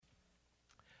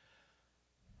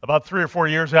About 3 or 4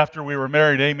 years after we were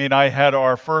married, Amy and I had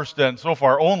our first and so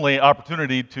far only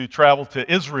opportunity to travel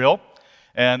to Israel.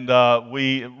 And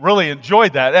we really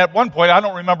enjoyed that. At one point, I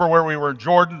don't remember where we were in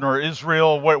Jordan or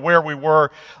Israel, where we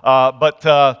were, but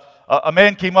a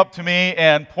man came up to me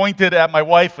and pointed at my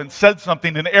wife and said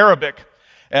something in Arabic.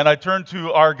 And I turned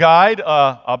to our guide,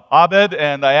 Abed,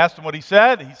 and I asked him what he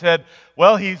said. He said,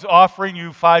 well, he's offering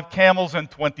you 5 camels and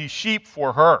 20 sheep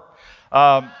for her.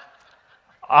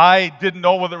 I didn't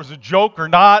know whether it was a joke or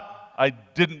not. I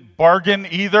didn't bargain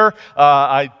either.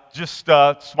 I just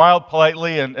smiled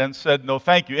politely and said, no,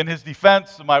 thank you. In his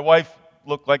defense, my wife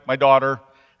looked like my daughter,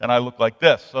 and I looked like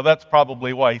this. So that's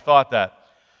probably why he thought that.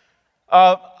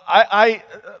 A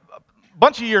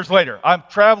bunch of years later, I'm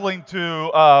traveling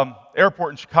to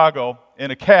airport in Chicago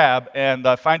in a cab, and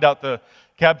I find out the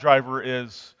cab driver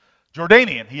is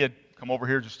Jordanian. He had come over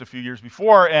here just a few years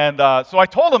before, and so I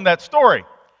told him that story.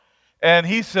 And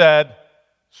he said,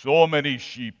 so many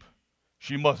sheep.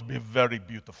 She must be very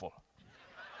beautiful.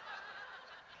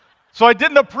 So I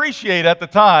didn't appreciate at the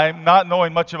time, not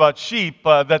knowing much about sheep,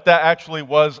 that actually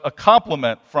was a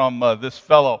compliment from this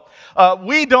fellow.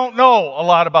 We don't know a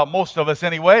lot about, most of us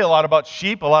anyway, a lot about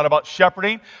sheep, a lot about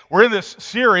shepherding. We're in this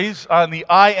series on the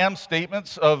I am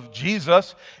statements of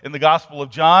Jesus in the Gospel of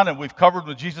John, and we've covered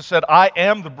when Jesus said, I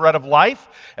am the bread of life.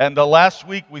 And last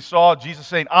week we saw Jesus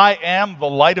saying, I am the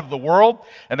light of the world.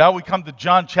 And now we come to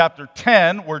John chapter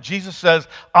 10, where Jesus says,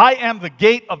 I am the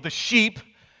gate of the sheep,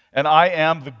 and I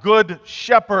am the good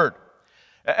shepherd.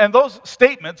 And those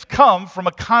statements come from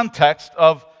a context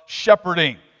of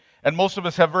shepherding. And most of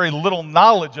us have very little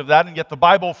knowledge of that, and yet the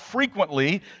Bible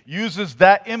frequently uses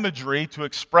that imagery to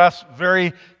express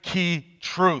very key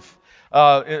truth.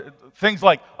 Things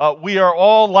like, we are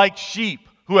all like sheep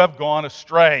who have gone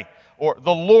astray, or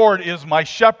the Lord is my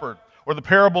shepherd, or the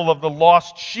parable of the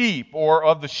lost sheep, or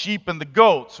of the sheep and the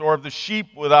goats, or of the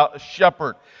sheep without a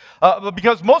shepherd.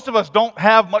 Because most of us don't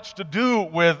have much to do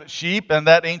with sheep and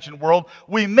that ancient world,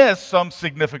 we miss some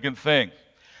significant things.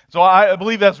 So I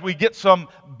believe as we get some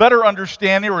better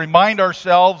understanding, remind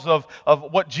ourselves of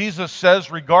what Jesus says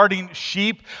regarding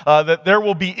sheep, that there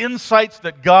will be insights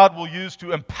that God will use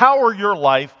to empower your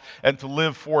life and to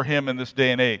live for Him in this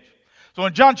day and age. So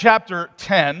in John chapter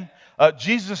 10,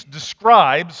 Jesus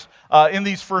describes in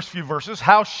these first few verses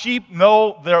how sheep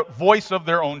know the voice of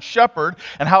their own shepherd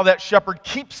and how that shepherd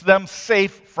keeps them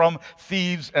safe from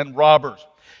thieves and robbers.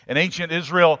 In ancient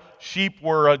Israel, sheep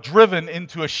were driven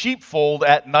into a sheepfold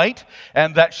at night,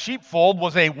 and that sheepfold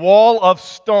was a wall of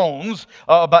stones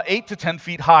about 8 to 10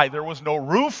 feet high. There was no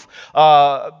roof,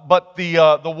 but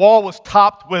the wall was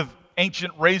topped with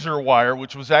ancient razor wire,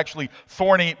 which was actually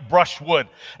thorny brushwood.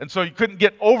 And so you couldn't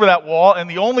get over that wall, and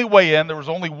the only way in, there was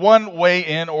only one way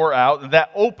in or out, and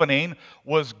that opening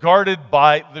was guarded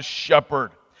by the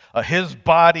shepherd. His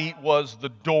body was the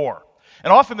door.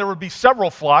 And often there would be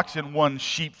several flocks in one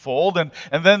sheepfold, and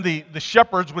then the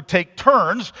shepherds would take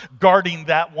turns guarding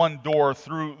that one door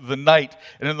through the night.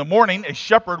 And in the morning, a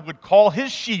shepherd would call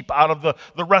his sheep out of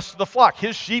the rest of the flock.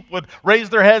 His sheep would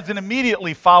raise their heads and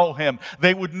immediately follow him.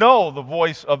 They would know the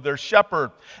voice of their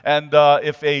shepherd. And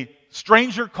if a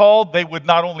stranger called, they would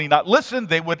not only not listen,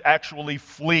 they would actually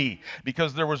flee,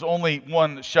 because there was only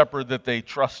one shepherd that they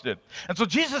trusted. And so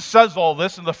Jesus says all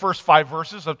this in the first 5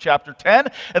 verses of chapter 10,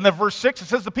 and then verse 6, it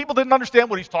says the people didn't understand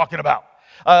what he's talking about.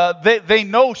 They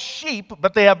know sheep,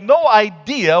 but they have no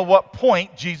idea what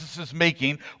point Jesus is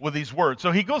making with these words.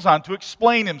 So he goes on to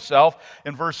explain himself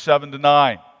in verse 7 to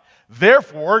 9.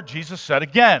 Therefore, Jesus said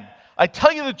again, I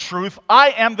tell you the truth, I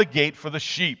am the gate for the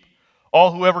sheep.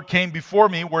 All who ever came before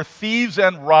me were thieves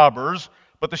and robbers,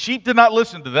 but the sheep did not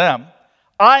listen to them.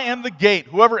 I am the gate.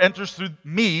 Whoever enters through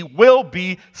me will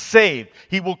be saved.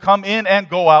 He will come in and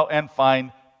go out and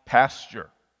find pasture.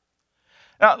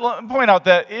 Now, let me point out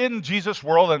that in Jesus'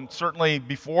 world, and certainly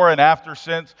before and after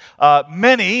since,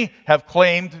 many have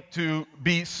claimed to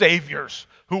be saviors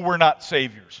who were not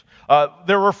saviors.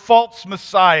 There were false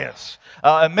messiahs,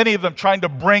 and many of them trying to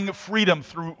bring freedom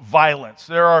through violence.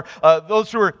 There are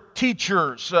those who are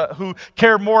teachers who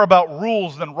care more about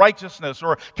rules than righteousness,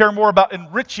 or care more about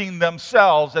enriching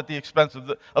themselves at the expense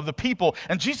of the people.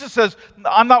 And Jesus says,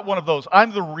 I'm not one of those.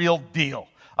 I'm the real deal.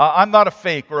 I'm not a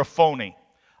fake or a phony.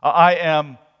 I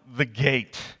am the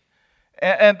gate.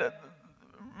 And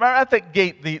at that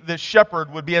gate, the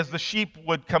shepherd would be, as the sheep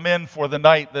would come in for the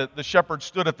night, the shepherd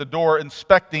stood at the door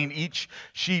inspecting each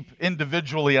sheep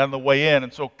individually on the way in.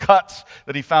 And so cuts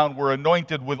that he found were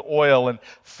anointed with oil, and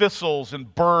thistles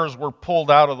and burrs were pulled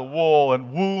out of the wool,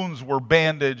 and wounds were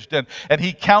bandaged. And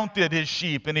he counted his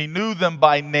sheep, and he knew them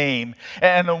by name.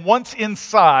 And then once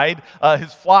inside,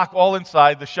 his flock all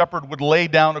inside, the shepherd would lay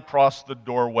down across the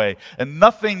doorway. And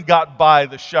nothing got by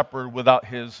the shepherd without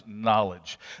his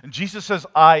knowledge. And Jesus says,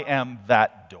 I am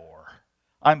that door.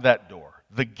 I'm that door,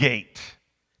 the gate.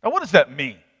 Now, what does that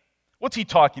mean? What's he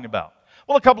talking about?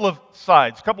 Well, a couple of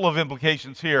sides, a couple of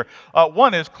implications here.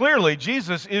 One is, clearly,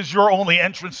 Jesus is your only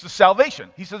entrance to salvation.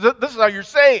 He says, this is how you're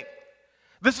saved.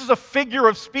 This is a figure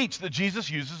of speech that Jesus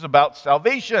uses about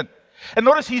salvation. And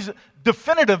notice he's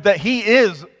definitive that he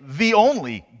is the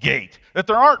only gate, that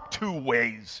there aren't two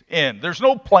ways in. There's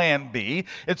no plan B.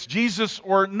 It's Jesus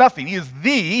or nothing. He is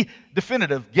the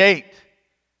definitive gate.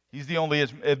 He's the only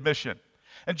admission.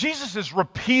 And Jesus is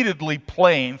repeatedly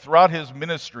plain throughout his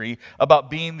ministry about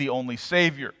being the only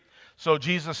Savior. So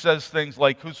Jesus says things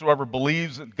like, whosoever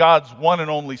believes that God's one and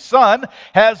only Son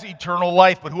has eternal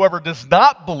life, but whoever does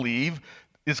not believe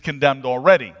is condemned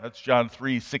already. That's John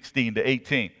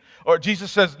 3:16-18. Or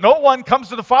Jesus says, no one comes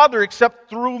to the Father except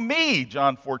through me,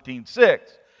 John 14:6.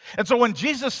 And so when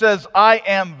Jesus says, I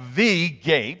am the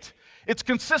gate, it's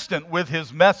consistent with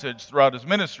his message throughout his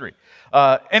ministry.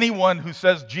 Anyone who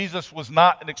says Jesus was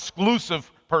not an exclusive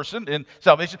person in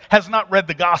salvation has not read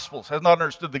the Gospels, has not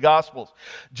understood the Gospels.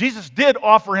 Jesus did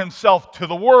offer himself to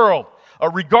the world,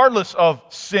 regardless of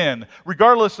sin,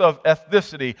 regardless of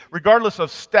ethnicity, regardless of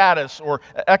status or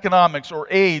economics or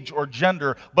age or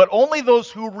gender, but only those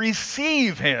who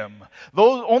receive him,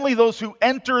 only those who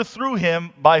enter through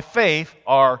him by faith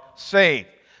are saved.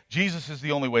 Jesus is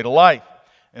the only way to life.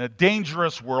 In a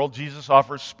dangerous world, Jesus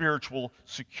offers spiritual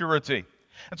security.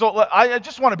 And so I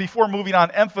just want to, before moving on,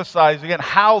 emphasize again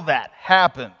how that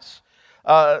happens.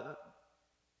 The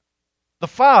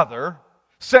Father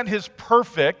sent his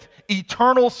perfect,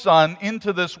 eternal Son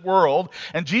into this world,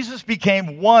 and Jesus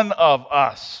became one of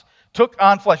us, took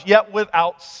on flesh, yet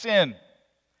without sin.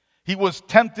 He was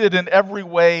tempted in every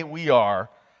way we are,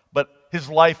 but his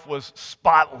life was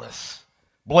spotless,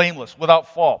 blameless,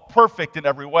 without fault, perfect in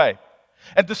every way.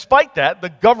 And despite that, the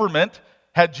government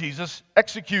had Jesus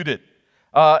executed.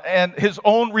 And his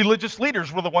own religious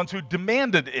leaders were the ones who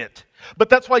demanded it. But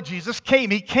that's why Jesus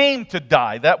came. He came to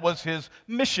die. That was his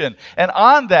mission. And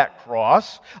on that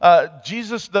cross,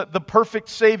 Jesus, the perfect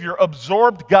Savior,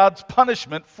 absorbed God's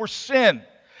punishment for sin.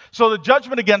 So the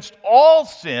judgment against all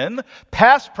sin,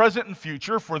 past, present, and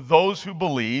future, for those who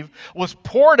believe, was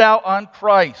poured out on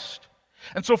Christ.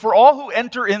 And so for all who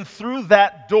enter in through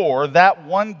that door, that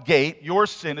one gate, your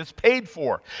sin is paid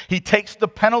for. He takes the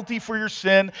penalty for your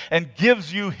sin and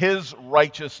gives you his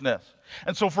righteousness.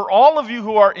 And so for all of you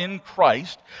who are in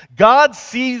Christ, God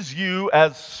sees you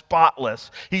as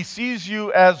spotless. He sees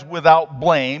you as without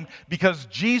blame because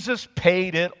Jesus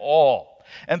paid it all.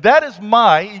 And that is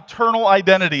my eternal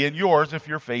identity and yours if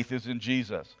your faith is in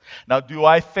Jesus. Now, do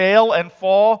I fail and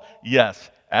fall?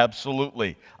 Yes.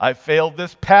 Absolutely. I failed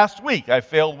this past week. I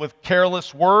failed with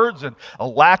careless words and a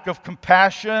lack of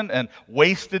compassion and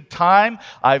wasted time.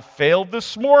 I failed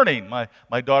this morning.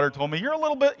 My daughter told me, you're a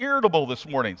little bit irritable this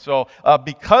morning. So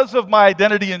because of my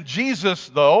identity in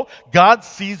Jesus, though, God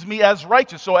sees me as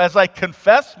righteous. So as I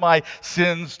confess my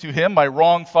sins to him, my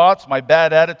wrong thoughts, my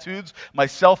bad attitudes, my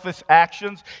selfish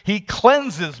actions, he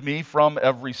cleanses me from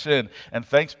every sin. And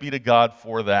thanks be to God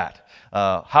for that.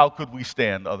 How could we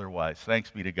stand otherwise? Thanks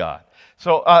be to God.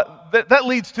 So that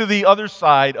leads to the other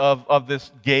side of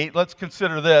this gate. Let's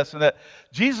consider this, and that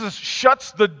Jesus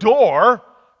shuts the door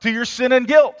to your sin and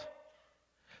guilt.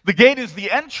 The gate is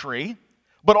the entry,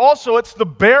 but also it's the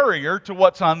barrier to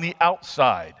what's on the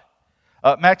outside.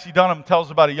 Maxie Dunham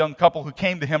tells about a young couple who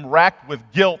came to him racked with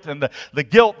guilt, and the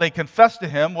guilt they confessed to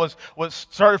him was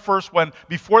started first when,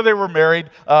 before they were married,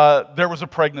 there was a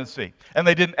pregnancy. And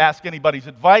they didn't ask anybody's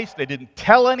advice, they didn't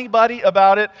tell anybody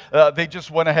about it, they just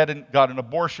went ahead and got an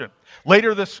abortion.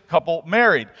 Later, this couple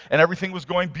married, and everything was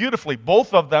going beautifully.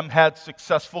 Both of them had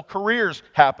successful careers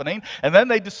happening, and then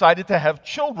they decided to have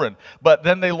children, but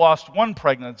then they lost one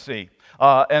pregnancy.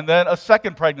 And then a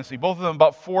second pregnancy, both of them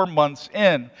about 4 months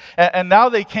in. And now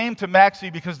they came to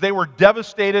Maxie because they were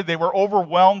devastated, they were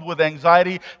overwhelmed with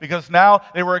anxiety, because now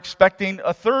they were expecting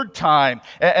a third time,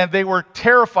 and they were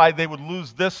terrified they would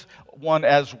lose this one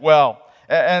as well.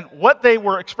 And what they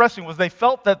were expressing was they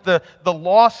felt that the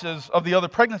losses of the other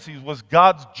pregnancies was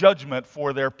God's judgment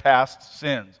for their past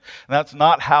sins. And that's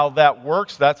not how that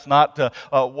works. That's not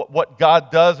what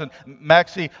God does. And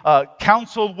Maxie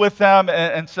counseled with them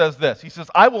and says this. He says,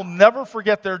 I will never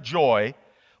forget their joy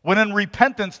when in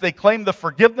repentance they claimed the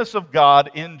forgiveness of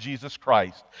God in Jesus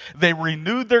Christ. They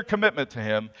renewed their commitment to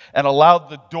Him and allowed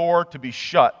the door to be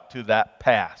shut to that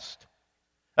past.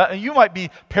 You might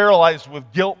be paralyzed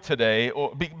with guilt today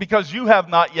because you have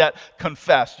not yet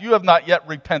confessed. You have not yet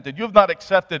repented. You have not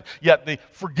accepted yet the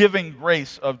forgiving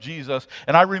grace of Jesus.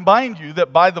 And I remind you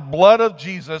that by the blood of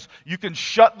Jesus, you can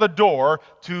shut the door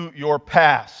to your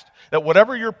past. That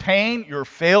whatever your pain, your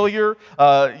failure,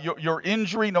 your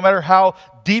injury, no matter how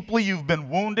deeply you've been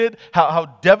wounded,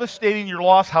 how devastating your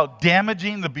loss, how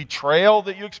damaging the betrayal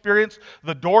that you experienced,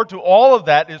 the door to all of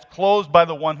that is closed by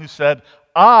the one who said,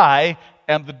 I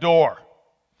am the door.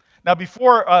 Now,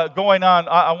 before going on,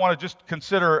 I want to just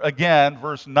consider again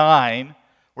verse 9,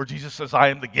 where Jesus says, I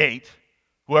am the gate.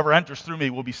 Whoever enters through me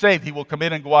will be saved. He will come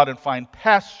in and go out and find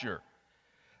pasture.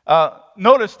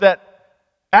 Notice that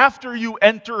after you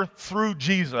enter through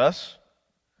Jesus,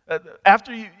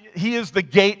 He is the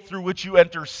gate through which you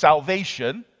enter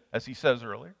salvation, as He says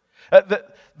earlier,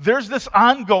 there's this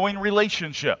ongoing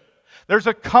relationship. There's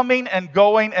a coming and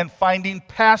going and finding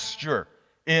pasture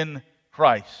in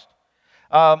Christ.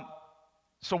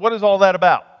 So what is all that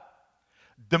about?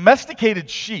 Domesticated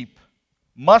sheep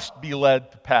must be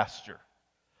led to pasture.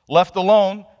 Left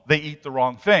alone, they eat the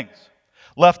wrong things.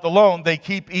 Left alone, they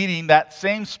keep eating that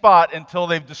same spot until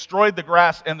they've destroyed the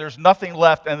grass and there's nothing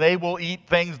left, and they will eat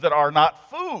things that are not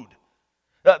food.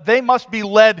 They must be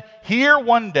led here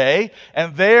one day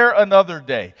and there another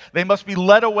day. They must be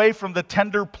led away from the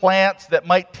tender plants that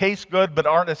might taste good but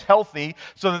aren't as healthy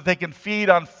so that they can feed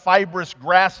on fibrous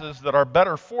grasses that are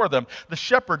better for them. The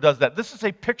shepherd does that. This is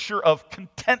a picture of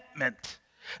contentment.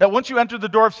 That once you enter the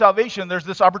door of salvation, there's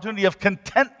this opportunity of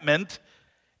contentment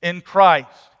in Christ.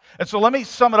 And so let me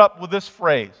sum it up with this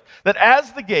phrase, that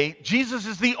as the gate, Jesus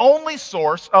is the only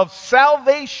source of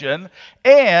salvation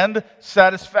and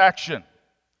satisfaction.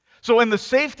 So in the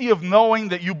safety of knowing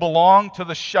that you belong to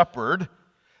the shepherd,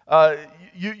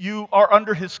 you are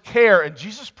under His care, and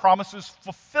Jesus promises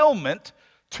fulfillment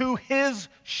to His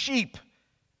sheep.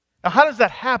 Now, how does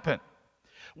that happen?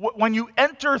 When you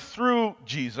enter through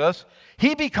Jesus,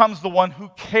 He becomes the one who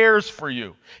cares for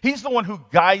you. He's the one who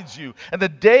guides you. And the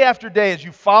day after day, as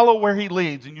you follow where He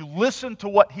leads and you listen to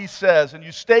what He says and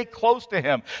you stay close to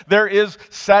Him, there is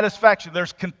satisfaction,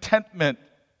 there's contentment.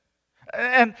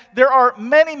 And there are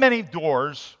many, many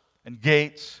doors and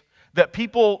gates that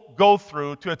people go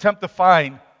through to attempt to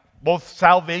find both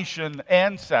salvation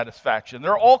and satisfaction.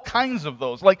 There are all kinds of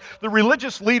those. Like the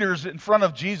religious leaders in front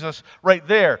of Jesus right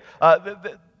there.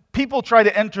 People try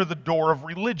to enter the door of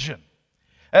religion.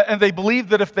 And they believe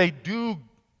that if they do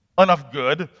enough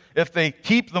good, if they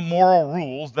keep the moral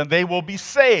rules, then they will be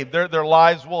saved. Their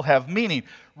lives will have meaning.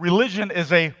 Religion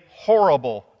is a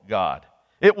horrible god.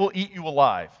 It will eat you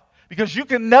alive. Because you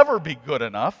can never be good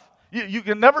enough. You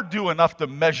can never do enough to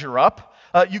measure up.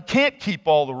 You can't keep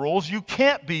all the rules. You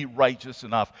can't be righteous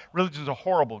enough. Religion is a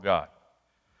horrible god.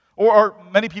 Or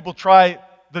many people try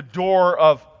the door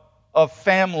of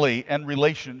family and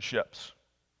relationships.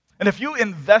 And if you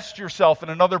invest yourself in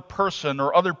another person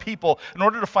or other people in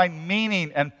order to find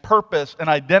meaning and purpose and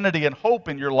identity and hope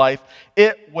in your life,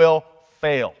 it will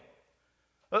fail.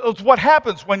 It's what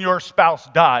happens when your spouse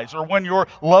dies or when your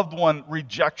loved one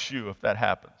rejects you, if that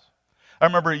happens. I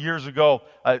remember years ago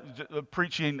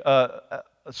preaching a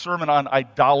sermon on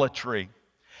idolatry.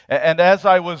 And as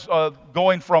I was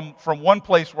going from one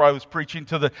place where I was preaching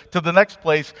to the next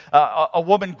place, a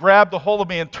woman grabbed a hold of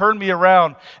me and turned me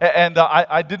around. And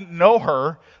I didn't know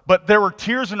her, but there were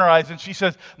tears in her eyes. And she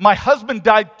says, my husband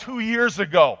died 2 years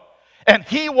ago, and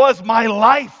he was my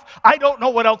life. I don't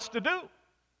know what else to do.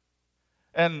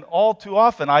 And all too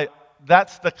often,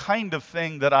 that's the kind of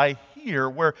thing that I hear,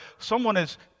 where someone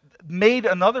has made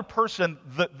another person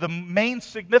the main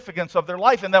significance of their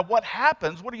life, and that what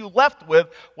happens, what are you left with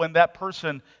when that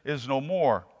person is no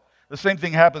more? The same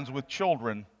thing happens with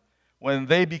children. When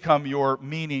they become your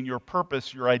meaning, your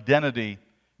purpose, your identity,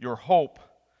 your hope,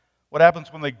 what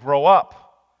happens when they grow up?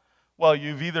 Well,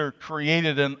 you've either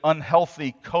created an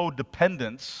unhealthy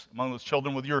codependence among those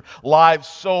children with your lives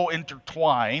so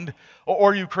intertwined,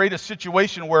 or you create a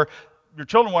situation where your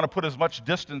children want to put as much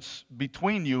distance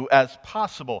between you as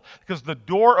possible, because the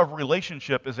door of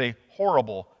relationship is a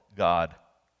horrible god.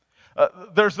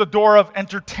 There's the door of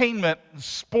entertainment,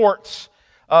 sports,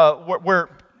 where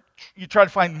you try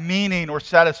to find meaning or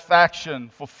satisfaction,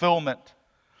 fulfillment.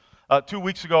 2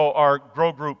 weeks ago, our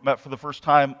Grow Group met for the first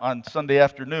time on Sunday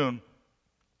afternoon.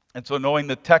 And so knowing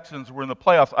the Texans were in the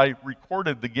playoffs, I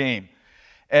recorded the game.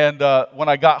 And when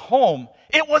I got home,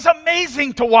 it was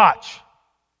amazing to watch.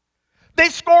 They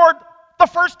scored the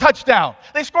first touchdown.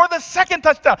 They scored the second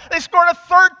touchdown. They scored a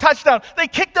third touchdown. They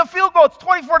kicked a field goal. It's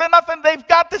 24-0. They've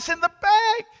got this in the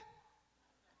bag.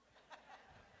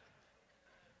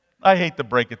 I hate to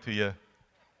break it to you.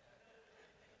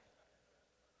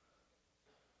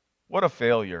 What a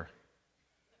failure.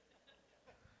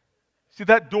 See,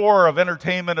 that door of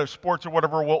entertainment or sports or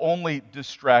whatever will only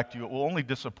distract you. It will only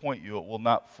disappoint you. It will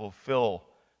not fulfill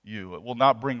you. It will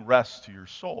not bring rest to your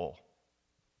soul.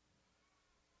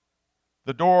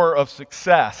 The door of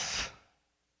success,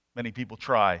 many people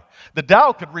try. The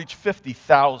Dow could reach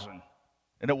 50,000,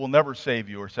 and it will never save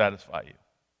you or satisfy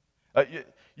you.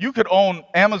 You could own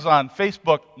Amazon,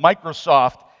 Facebook,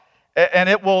 Microsoft, and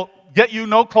it will get you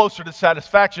no closer to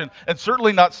satisfaction, and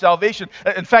certainly not salvation.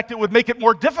 In fact, it would make it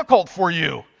more difficult for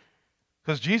you.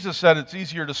 Because Jesus said it's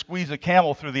easier to squeeze a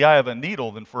camel through the eye of a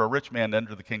needle than for a rich man to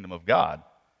enter the kingdom of God.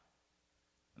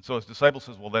 And so his disciple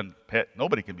says, well then,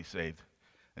 nobody can be saved.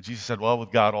 And Jesus said, well,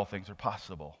 with God all things are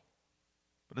possible.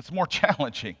 But it's more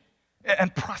challenging.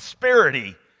 And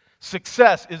prosperity,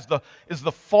 success is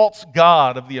the false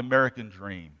god of the American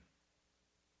dream.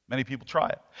 Many people try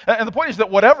it. And the point is that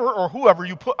whatever or whoever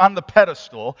you put on the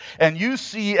pedestal and you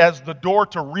see as the door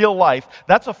to real life,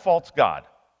 that's a false god.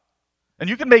 And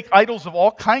you can make idols of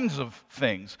all kinds of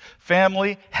things: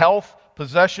 family, health,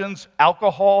 possessions,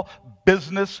 alcohol,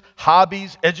 business,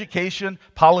 hobbies, education,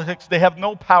 politics. They have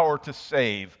no power to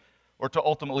save or to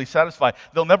ultimately satisfy.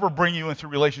 They'll never bring you into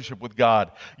relationship with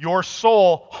God. Your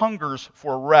soul hungers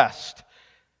for rest.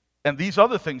 And these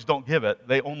other things don't give it,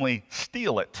 they only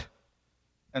steal it.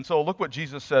 And so look what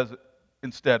Jesus says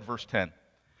instead, verse 10.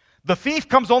 The thief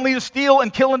comes only to steal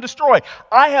and kill and destroy.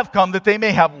 I have come that they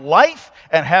may have life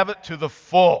and have it to the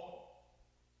full.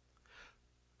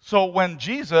 So when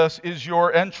Jesus is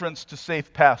your entrance to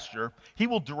safe pasture, he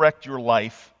will direct your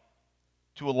life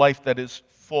to a life that is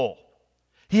full.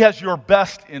 He has your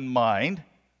best in mind.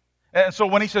 And so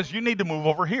when he says, you need to move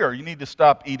over here, you need to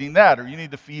stop eating that, or you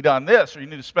need to feed on this, or you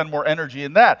need to spend more energy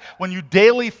in that, when you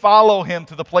daily follow him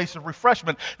to the place of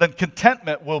refreshment, then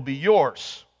contentment will be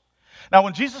yours. Now,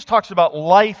 when Jesus talks about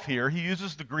life here, he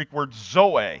uses the Greek word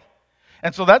zoe.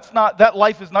 And so that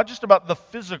life is not just about the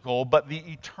physical, but the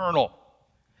eternal.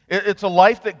 It's a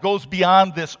life that goes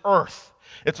beyond this earth.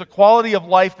 It's a quality of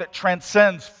life that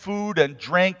transcends food and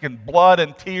drink and blood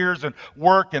and tears and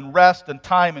work and rest and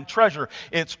time and treasure.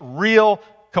 It's real,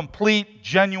 complete,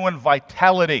 genuine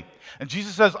vitality. And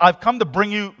Jesus says, I've come to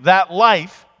bring you that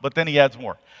life, but then he adds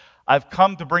more. I've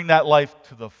come to bring that life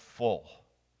to the full.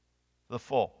 The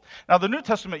full. Now, the New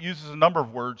Testament uses a number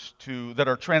of words that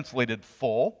are translated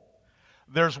full.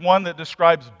 There's one that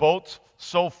describes boats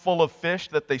so full of fish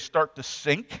that they start to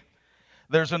sink.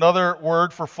 There's another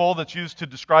word for full that's used to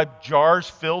describe jars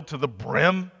filled to the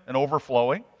brim and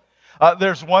overflowing.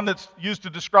 There's one that's used to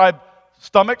describe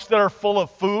stomachs that are full of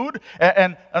food,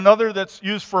 and another that's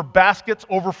used for baskets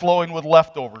overflowing with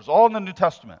leftovers, all in the New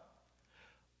Testament.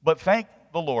 But thank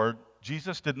the Lord,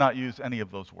 Jesus did not use any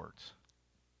of those words.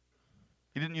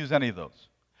 He didn't use any of those.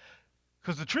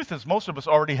 Because the truth is, most of us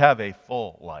already have a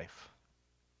full life,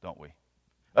 don't we?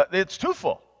 It's too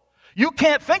full. You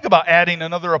can't think about adding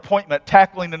another appointment,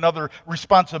 tackling another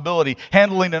responsibility,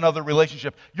 handling another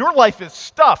relationship. Your life is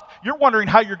stuffed. You're wondering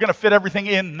how you're going to fit everything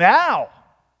in now.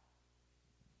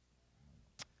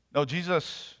 No,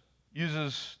 Jesus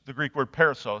uses the Greek word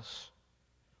perissos,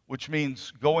 which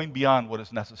means going beyond what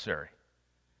is necessary,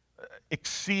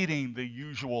 exceeding the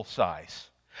usual size.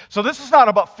 So this is not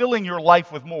about filling your life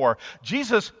with more.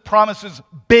 Jesus promises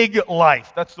big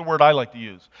life. That's the word I like to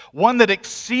use. One that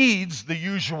exceeds the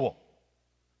usual.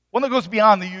 One that goes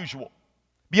beyond the usual.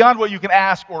 Beyond what you can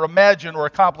ask or imagine or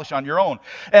accomplish on your own.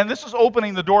 And this is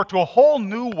opening the door to a whole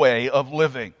new way of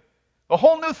living. A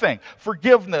whole new thing.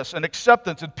 Forgiveness and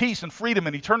acceptance and peace and freedom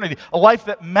and eternity. A life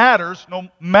that matters no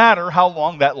matter how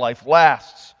long that life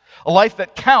lasts. A life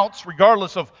that counts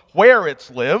regardless of where it's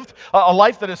lived. A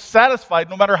life that is satisfied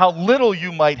no matter how little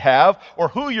you might have or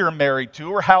who you're married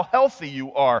to or how healthy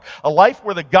you are. A life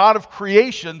where the God of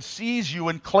creation sees you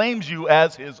and claims you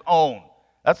as his own.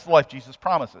 That's the life Jesus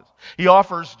promises. He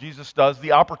offers, Jesus does,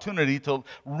 the opportunity to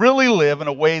really live in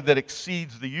a way that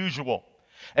exceeds the usual.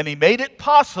 And he made it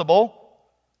possible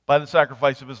by the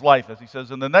sacrifice of his life, as he says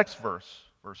in the next verse,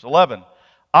 verse 11.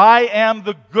 I am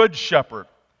the good shepherd.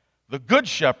 The good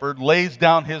shepherd lays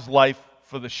down his life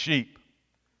for the sheep.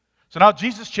 So now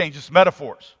Jesus changes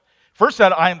metaphors. First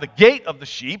said, I am the gate of the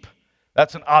sheep.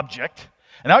 That's an object.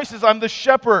 And now he says, I'm the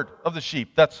shepherd of the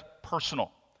sheep. That's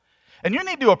personal. And you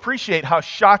need to appreciate how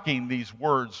shocking these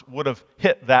words would have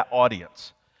hit that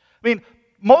audience. I mean,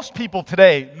 most people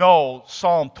today know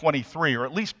Psalm 23, or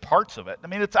at least parts of it. I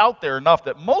mean, it's out there enough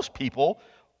that most people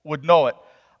would know it.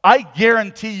 I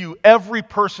guarantee you every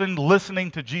person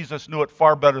listening to Jesus knew it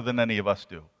far better than any of us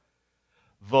do.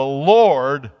 The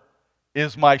Lord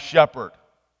is my shepherd.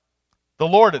 The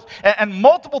Lord is. And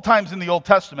multiple times in the Old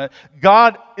Testament,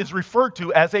 God is referred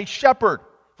to as a shepherd.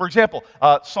 For example,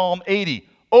 Psalm 80,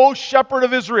 O shepherd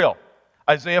of Israel.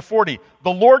 Isaiah 40,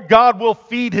 the Lord God will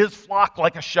feed his flock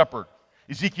like a shepherd.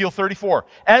 Ezekiel 34,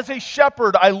 as a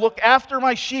shepherd I look after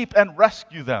my sheep and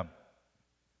rescue them.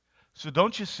 So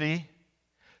don't you see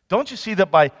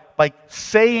that by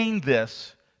saying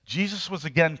this, Jesus was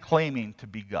again claiming to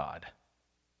be God.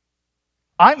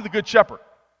 I'm the good shepherd.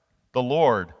 The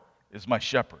Lord is my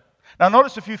shepherd. Now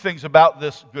notice a few things about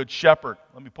this good shepherd.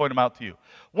 Let me point them out to you.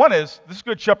 One is, this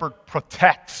good shepherd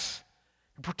protects.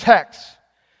 He protects.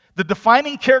 The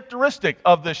defining characteristic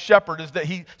of this shepherd is that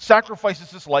he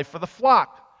sacrifices his life for the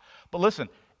flock. But listen,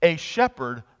 a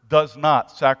shepherd does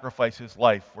not sacrifice his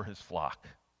life for his flock.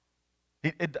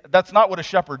 That's not what a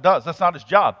shepherd does. That's not his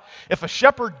job. If a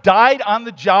shepherd died on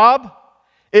the job,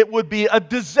 it would be a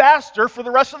disaster for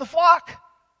the rest of the flock.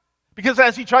 Because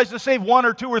as he tries to save one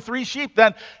or two or three sheep,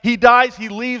 then he dies, he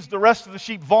leaves the rest of the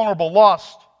sheep vulnerable,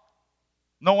 lost.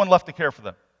 No one left to care for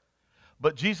them.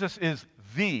 But Jesus is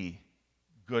the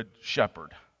good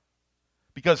shepherd,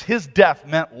 because his death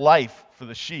meant life for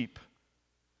the sheep.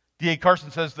 D.A. Carson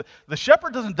says that the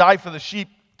shepherd doesn't die for the sheep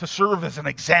to serve as an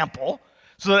example,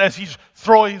 so that as he's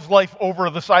throwing his life over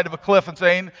the side of a cliff and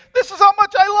saying, this is how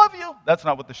much I love you. That's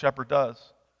not what the shepherd does.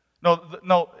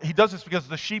 No, he does this because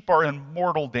the sheep are in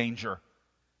mortal danger.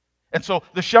 And so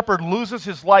the shepherd loses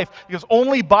his life because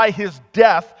only by his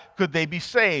death could they be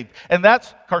saved. And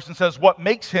that's, Carson says, what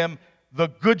makes him the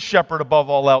good shepherd above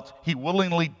all else. He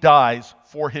willingly dies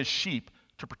for his sheep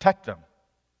to protect them.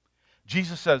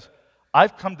 Jesus says,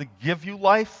 I've come to give you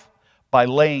life by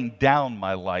laying down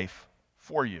my life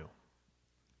for you.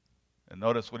 And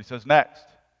notice what he says next.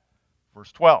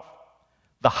 Verse 12.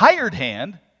 The hired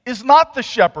hand is not the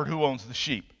shepherd who owns the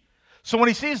sheep. So when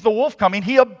he sees the wolf coming,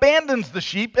 he abandons the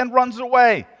sheep and runs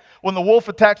away. When the wolf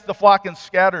attacks the flock and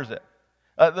scatters it.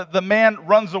 The man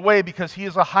runs away because he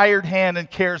is a hired hand and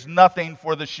cares nothing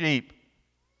for the sheep.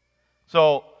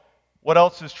 So, what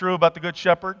else is true about the good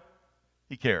shepherd?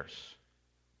 He cares,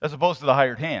 as opposed to the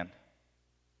hired hand.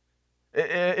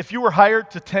 If you were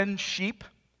hired to tend sheep,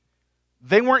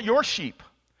 they weren't your sheep.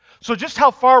 So just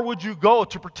how far would you go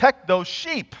to protect those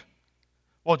sheep?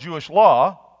 Well, Jewish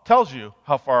law tells you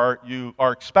how far you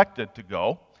are expected to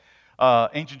go.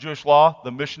 Ancient Jewish law,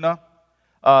 the Mishnah,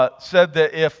 said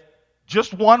that if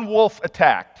just one wolf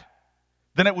attacked,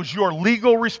 then it was your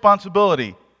legal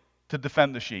responsibility to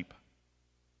defend the sheep.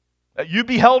 You'd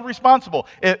be held responsible.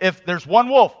 If there's one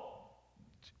wolf,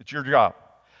 it's your job.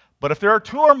 But if there are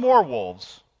two or more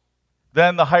wolves,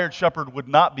 then the hired shepherd would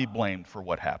not be blamed for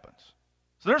what happens.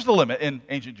 So there's the limit in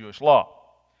ancient Jewish law.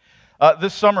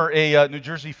 This summer, a New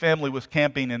Jersey family was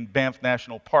camping in Banff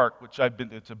National Park, which I've been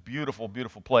to. It's a beautiful,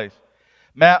 beautiful place.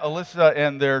 Matt, Alyssa,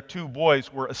 and their two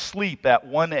boys were asleep at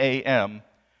 1 a.m.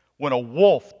 when a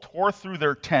wolf tore through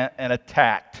their tent and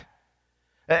attacked.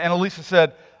 And Alyssa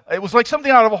said, it was like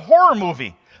something out of a horror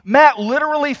movie. Matt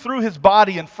literally threw his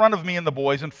body in front of me and the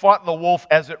boys and fought the wolf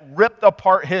as it ripped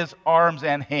apart his arms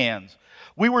and hands.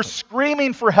 We were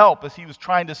screaming for help as he was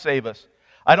trying to save us.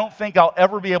 I don't think I'll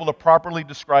ever be able to properly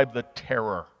describe the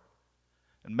terror.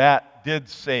 And Matt did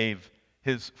save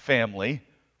his family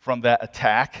from that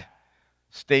attack,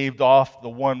 staved off the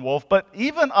one wolf, but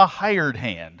even a hired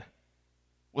hand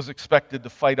was expected to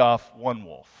fight off one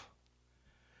wolf.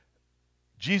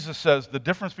 Jesus says the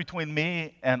difference between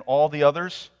me and all the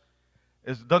others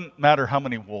is it doesn't matter how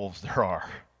many wolves there are.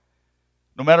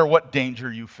 No matter what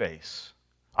danger you face,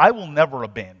 I will never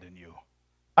abandon you.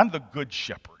 I'm the good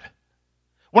shepherd.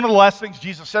 One of the last things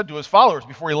Jesus said to his followers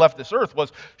before he left this earth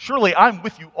was, surely I'm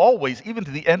with you always, even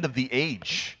to the end of the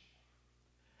age.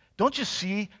 Don't you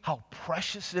see how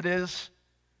precious it is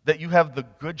that you have the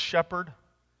good shepherd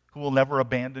who will never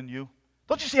abandon you?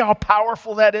 Don't you see how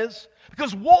powerful that is?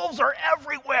 Because wolves are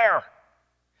everywhere.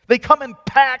 They come in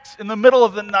packs in the middle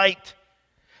of the night.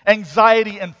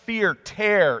 Anxiety and fear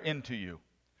tear into you.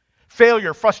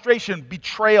 Failure, frustration,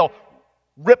 betrayal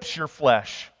rips your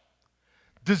flesh.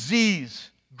 Disease,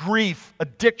 grief,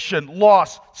 addiction,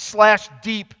 loss slash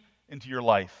deep into your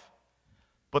life.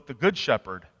 But the good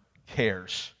shepherd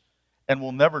cares and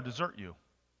will never desert you.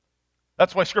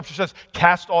 That's why Scripture says,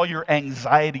 cast all your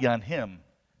anxiety on him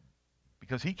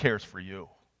because he cares for you.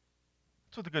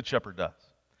 That's what the Good Shepherd does.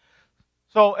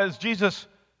 So as Jesus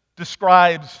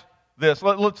describes this,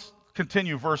 let's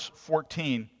continue verse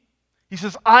 14. He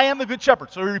says, I am the Good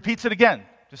Shepherd. So he repeats it again,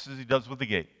 just as he does with the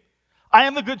gate. I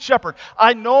am the Good Shepherd.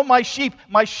 I know my sheep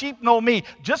know me,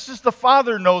 just as the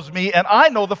Father knows me, and I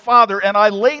know the Father, and I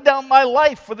lay down my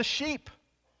life for the sheep.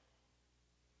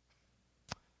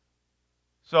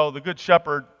 So the Good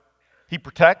Shepherd, he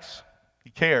protects, he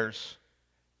cares,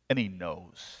 and he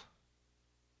knows.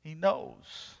 He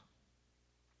knows.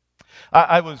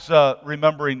 I was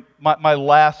remembering my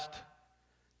last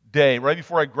day, right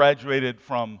before I graduated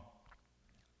from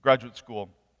graduate school.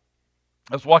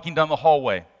 I was walking down the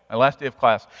hallway, my last day of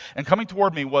class, and coming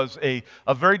toward me was a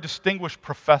very distinguished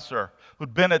professor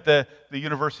who'd been at the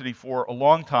university for a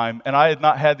long time, and I had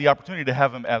not had the opportunity to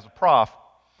have him as a prof.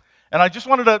 And I just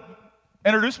wanted to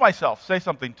introduce myself, say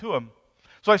something to him.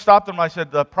 So I stopped him and I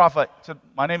said, Prof, I said,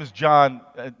 my name is John.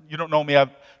 You don't know me.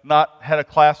 I've not had a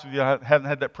class with you. I haven't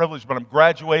had that privilege, but I'm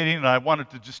graduating, and I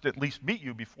wanted to just at least meet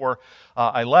you before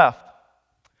I left.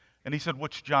 And he said,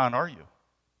 which John are you?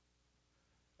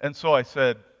 And so I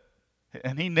said,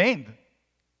 and he named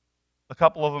a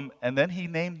couple of them, and then he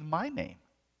named my name.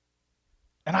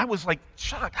 And I was like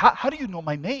shocked. How do you know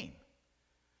my name?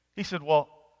 He said, well,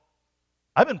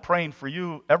 I've been praying for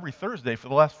you every Thursday for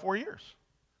the last 4 years.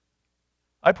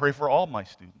 I pray for all my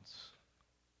students.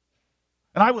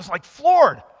 And I was like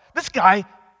floored. This guy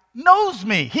knows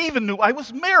me. He even knew I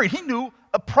was married. He knew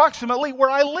approximately where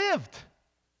I lived.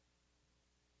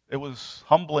 It was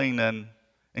humbling and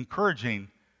encouraging,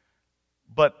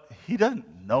 but he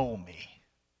doesn't know me.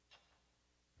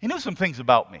 He knew some things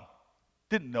about me,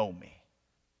 didn't know me.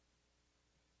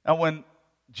 Now when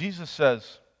Jesus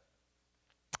says,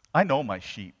 I know my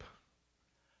sheep,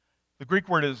 the Greek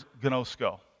word is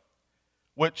gnosko,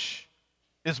 which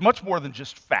is much more than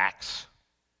just facts.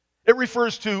 It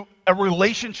refers to a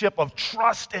relationship of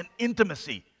trust and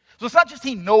intimacy. So it's not just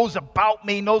he knows about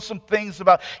me, knows some things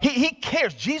about, he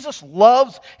cares. Jesus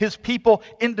loves his people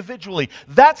individually.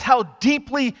 That's how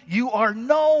deeply you are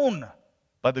known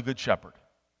by the Good Shepherd.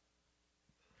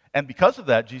 And because of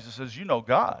that, Jesus says, you know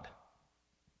God.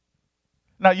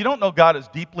 Now, you don't know God as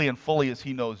deeply and fully as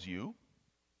he knows you,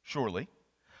 surely.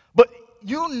 But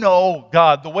you know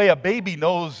God the way a baby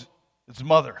knows its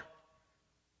mother.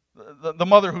 The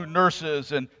mother who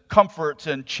nurses and comforts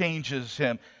and changes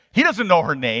him. He doesn't know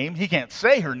her name. He can't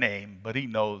say her name, but he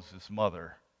knows his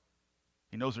mother.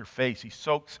 He knows her face. He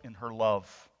soaks in her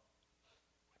love.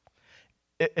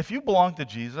 If you belong to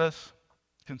Jesus,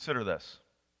 consider this.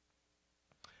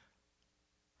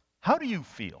 How do you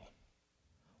feel?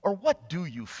 Or what do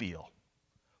you feel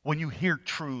when you hear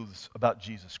truths about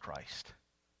Jesus Christ?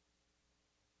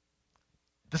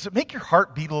 Does it make your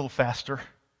heart beat a little faster?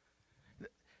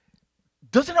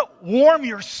 Doesn't it warm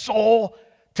your soul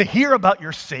to hear about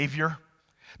your Savior?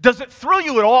 Does it thrill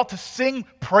you at all to sing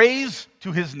praise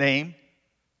to his name?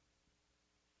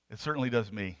 It certainly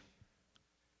does me.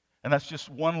 And that's just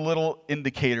one little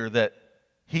indicator that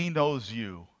he knows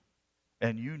you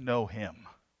and you know him.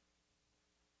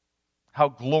 How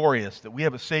glorious that we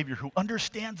have a Savior who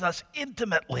understands us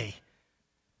intimately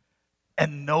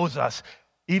and knows us,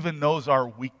 even knows our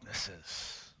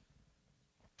weaknesses.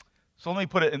 So let me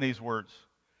put it in these words,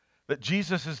 that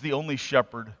Jesus is the only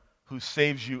shepherd who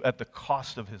saves you at the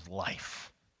cost of his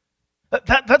life.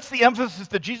 That's the emphasis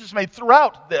that Jesus made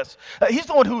throughout this. He's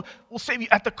the one who will save you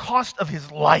at the cost of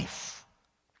his life.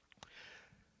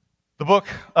 The book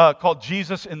called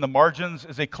Jesus in the Margins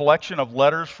is a collection of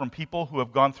letters from people who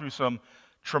have gone through some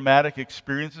traumatic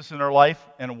experiences in their life.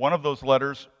 And one of those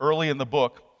letters, early in the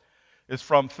book, is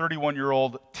from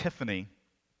 31-year-old Tiffany.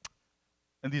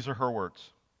 And these are her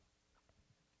words.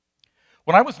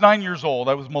 When I was 9 years old,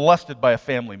 I was molested by a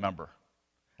family member.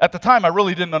 At the time, I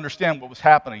really didn't understand what was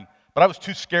happening, but I was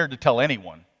too scared to tell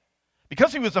anyone.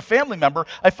 Because he was a family member,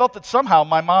 I felt that somehow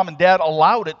my mom and dad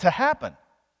allowed it to happen.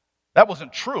 That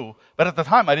wasn't true, but at the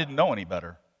time, I didn't know any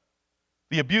better.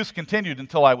 The abuse continued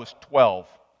until I was 12,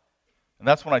 and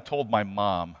that's when I told my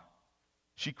mom.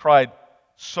 She cried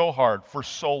so hard for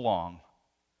so long,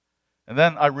 and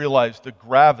then I realized the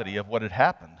gravity of what had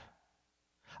happened.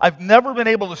 I've never been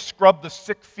able to scrub the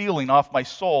sick feeling off my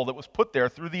soul that was put there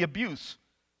through the abuse.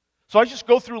 So I just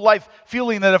go through life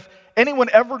feeling that if anyone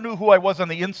ever knew who I was on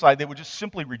the inside, they would just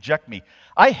simply reject me.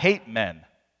 I hate men.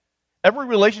 Every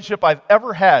relationship I've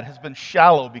ever had has been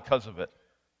shallow because of it.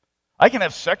 I can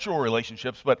have sexual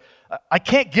relationships, but I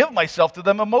can't give myself to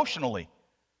them emotionally.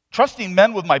 Trusting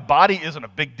men with my body isn't a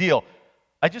big deal.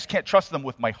 I just can't trust them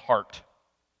with my heart.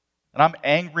 And I'm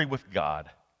angry with God.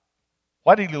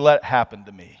 Why did he let it happen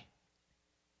to me?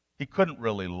 He couldn't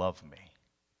really love me.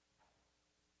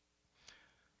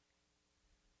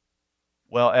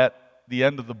 Well, at the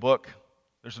end of the book,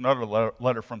 there's another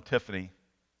letter from Tiffany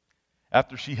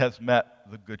after she has met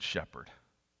the Good Shepherd,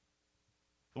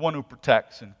 the one who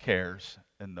protects and cares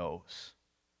and knows.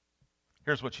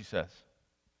 Here's what she says.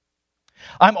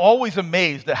 I'm always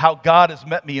amazed at how God has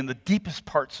met me in the deepest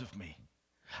parts of me.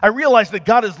 I realize that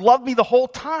God has loved me the whole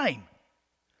time.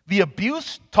 The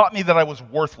abuse taught me that I was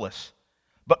worthless,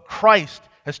 but Christ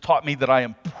has taught me that I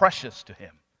am precious to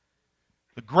Him.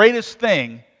 The greatest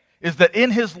thing is that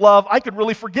in His love, I could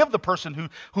really forgive the person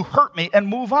who hurt me and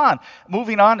move on.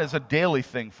 Moving on is a daily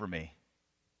thing for me.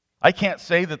 I can't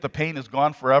say that the pain is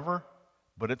gone forever,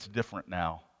 but it's different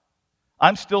now.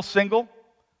 I'm still single,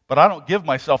 but I don't give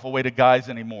myself away to guys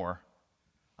anymore.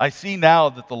 I see now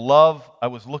that the love I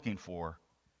was looking for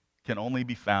can only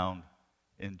be found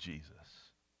in Jesus.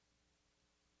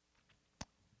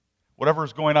 Whatever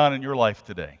is going on in your life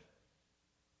today,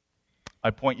 I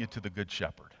point you to the Good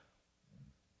Shepherd.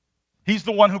 He's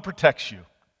the one who protects you.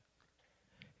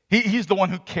 He's the one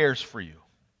who cares for you.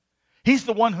 He's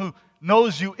the one who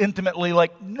knows you intimately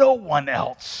like no one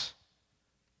else,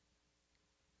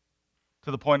 to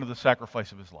the point of the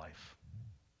sacrifice of His life.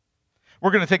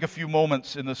 We're going to take a few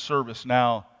moments in this service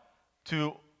now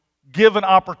to give an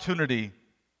opportunity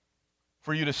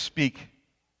for you to speak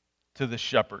to this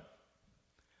shepherd.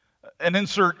 An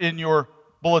insert in your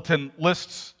bulletin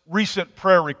lists recent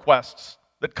prayer requests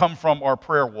that come from our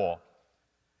prayer wall.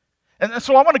 And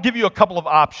so I want to give you a couple of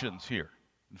options here.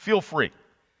 Feel free.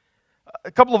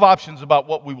 A couple of options about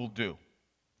what we will do.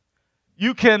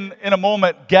 You can, in a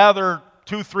moment, gather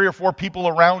 2, 3, or 4 people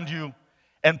around you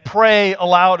and pray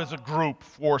aloud as a group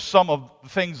for some of the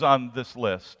things on this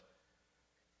list.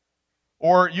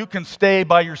 Or you can stay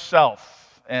by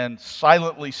yourself and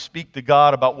silently speak to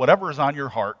God about whatever is on your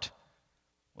heart,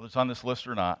 whether it's on this list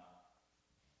or not.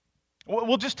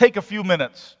 We'll just take a few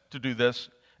minutes to do this.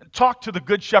 And talk to the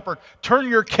Good Shepherd. Turn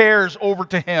your cares over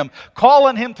to Him. Call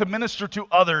on Him to minister to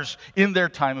others in their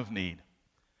time of need.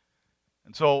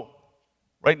 And so,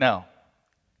 right now,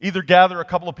 either gather a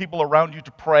couple of people around you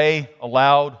to pray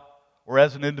aloud, or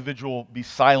as an individual, be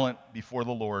silent before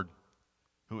the Lord,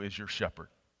 who is your shepherd.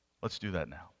 Let's do that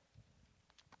now.